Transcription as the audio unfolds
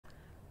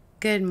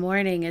Good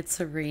morning, it's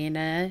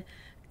Serena,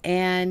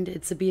 and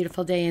it's a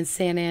beautiful day in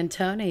San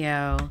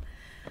Antonio.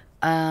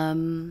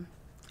 Um,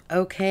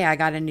 okay, I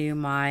got a new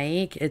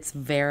mic. It's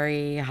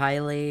very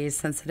highly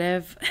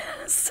sensitive,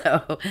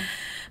 so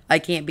I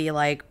can't be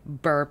like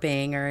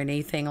burping or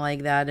anything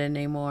like that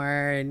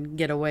anymore and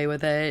get away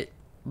with it.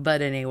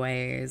 But,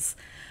 anyways,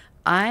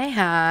 I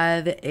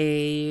have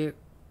a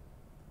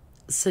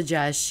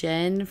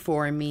suggestion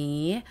for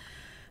me,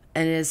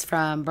 and it is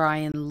from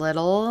Brian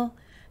Little.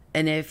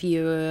 And if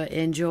you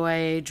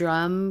enjoy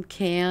drum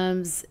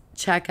cams,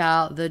 check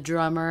out the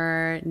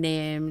drummer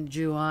named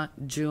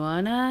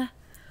JUNNA.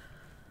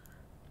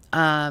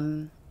 I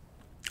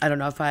don't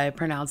know if I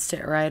pronounced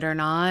it right or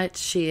not.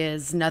 She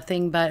is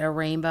nothing but a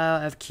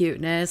rainbow of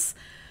cuteness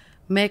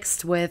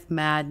mixed with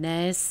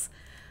madness.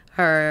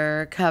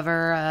 Her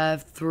cover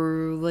of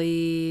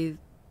Throughly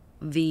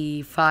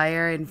the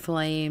Fire and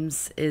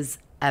Flames is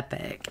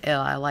epic.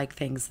 I like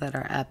things that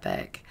are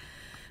epic.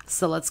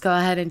 So let's go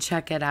ahead and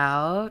check it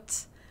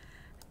out.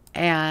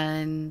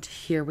 And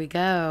here we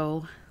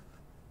go.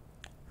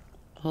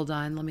 Hold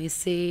on, let me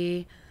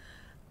see.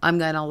 I'm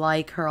going to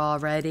like her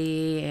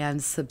already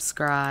and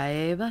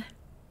subscribe.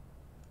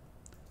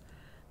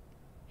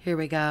 Here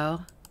we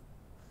go.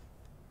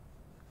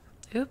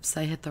 Oops,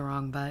 I hit the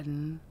wrong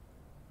button.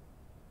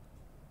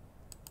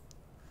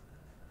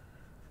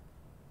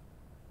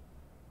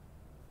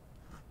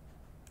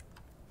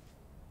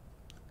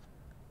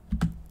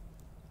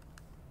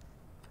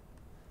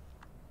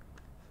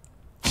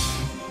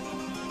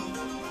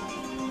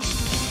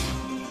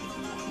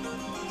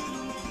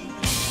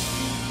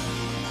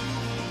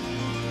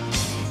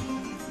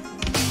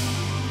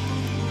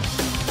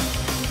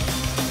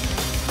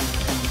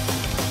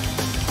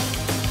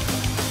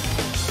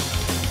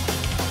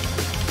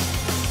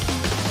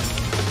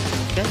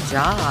 Good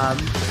job.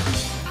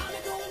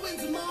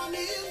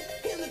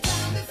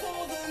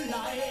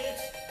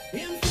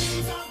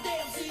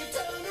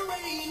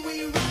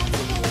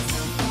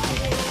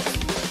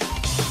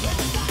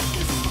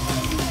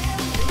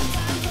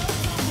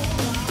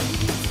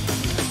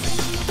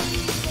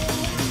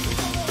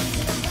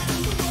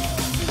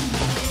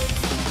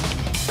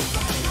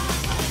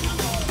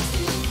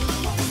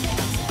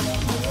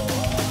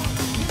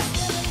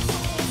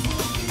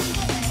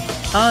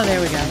 Oh,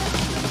 there we go.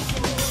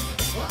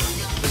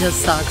 The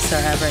socks are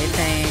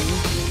everything.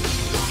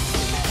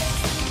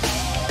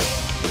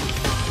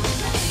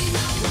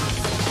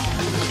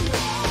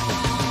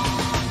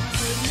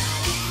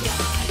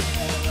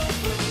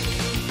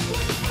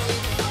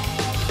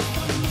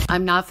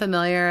 I'm not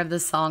familiar of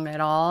the song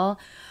at all.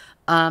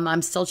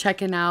 I'm still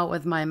checking out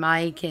with my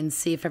mic and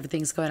see if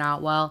everything's going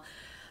out well.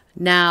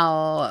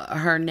 Now,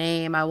 her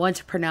name, I want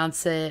to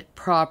pronounce it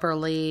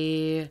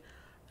properly.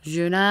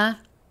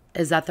 JUNNA.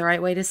 Is that the right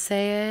way to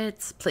say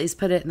it? Please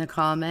put it in the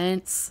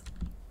comments.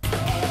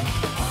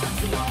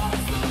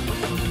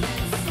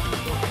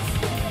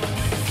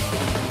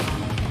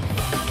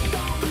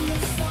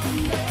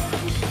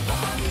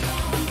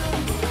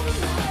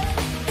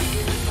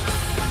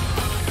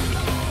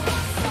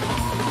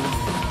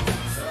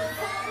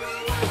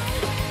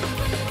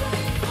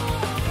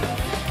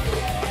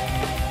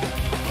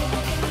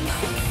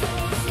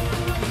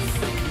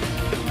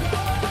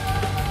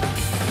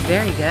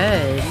 Very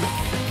good.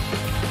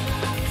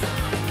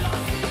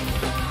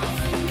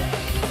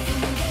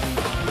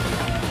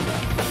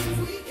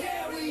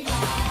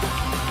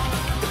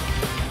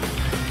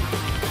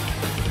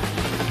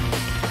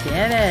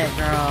 Get it,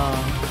 girl.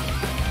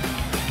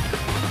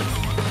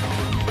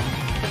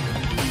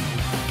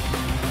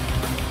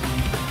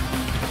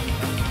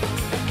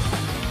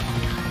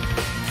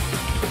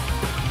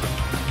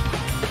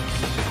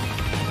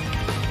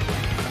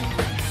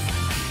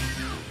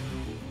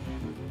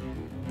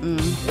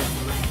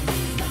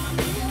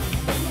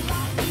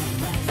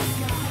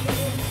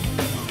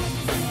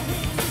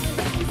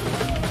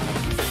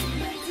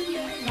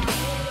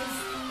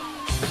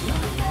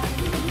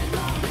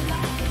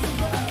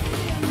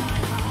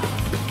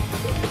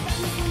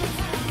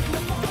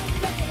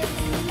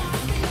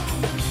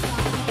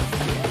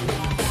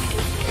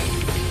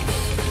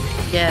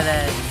 Get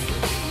it.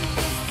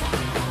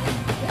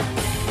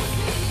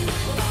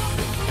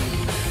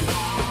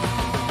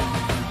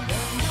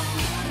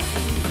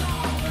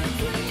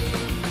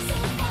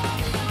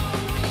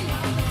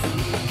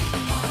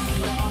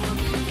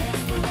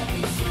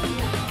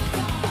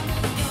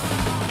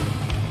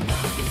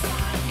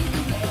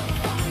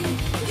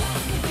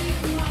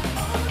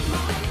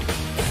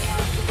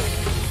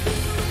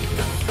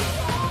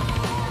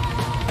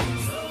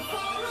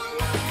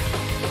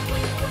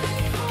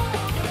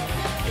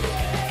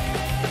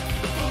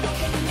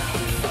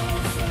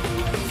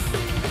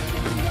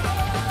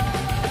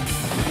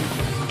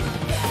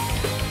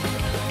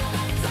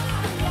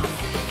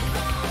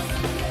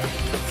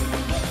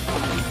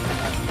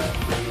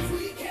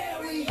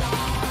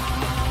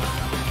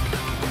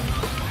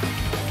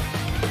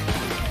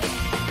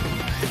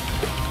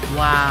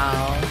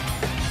 Wow.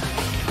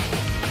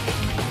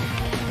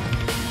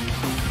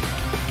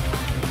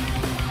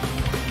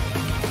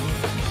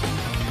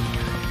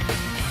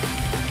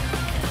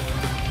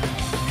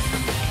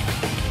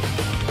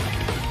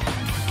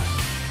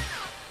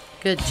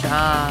 Good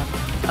job.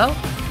 Oh,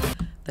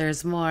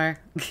 there's more.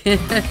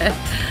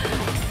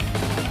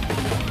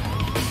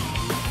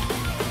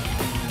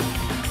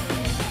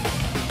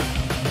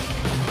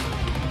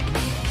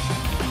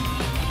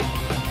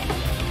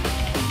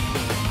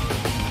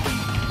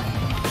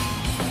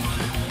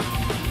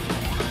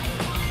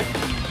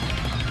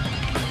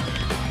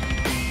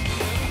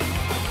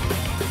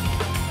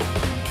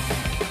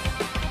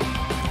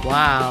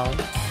 Wow.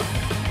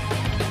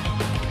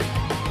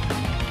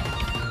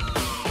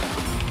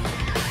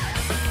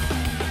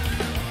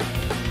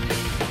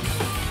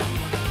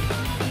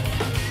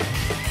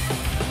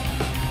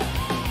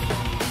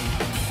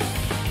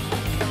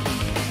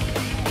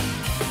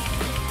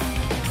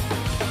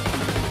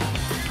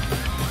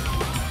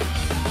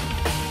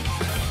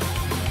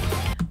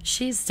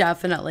 She's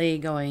definitely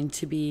going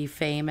to be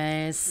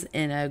famous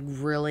in a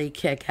really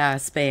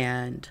kick-ass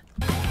band.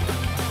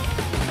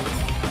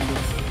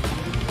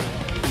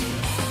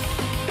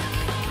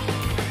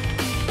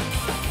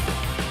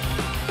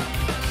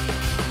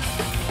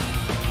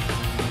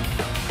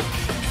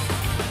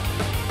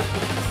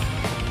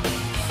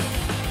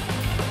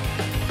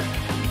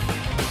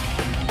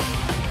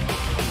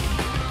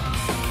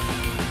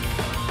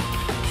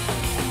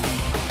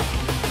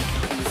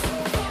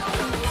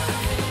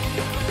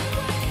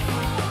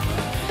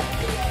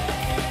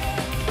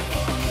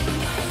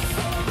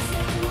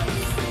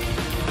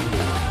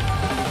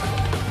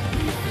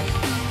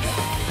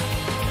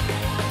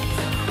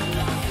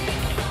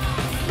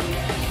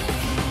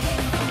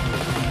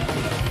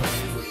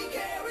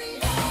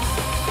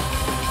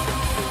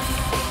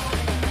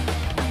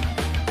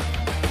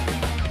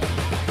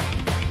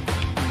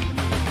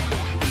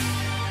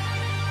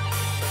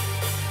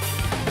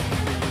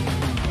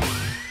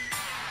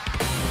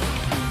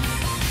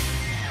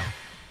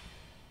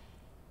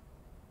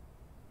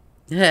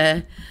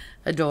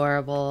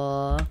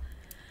 Adorable.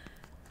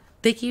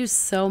 Thank you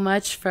so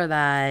much for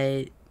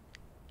that.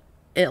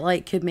 It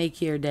like could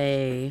make your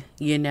day.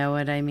 You know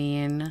what I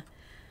mean?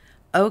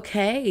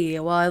 Okay.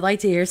 Well, I'd like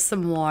to hear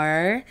some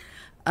more.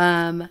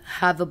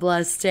 Have a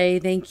blessed day.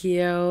 Thank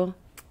you.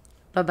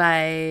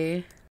 Bye-bye.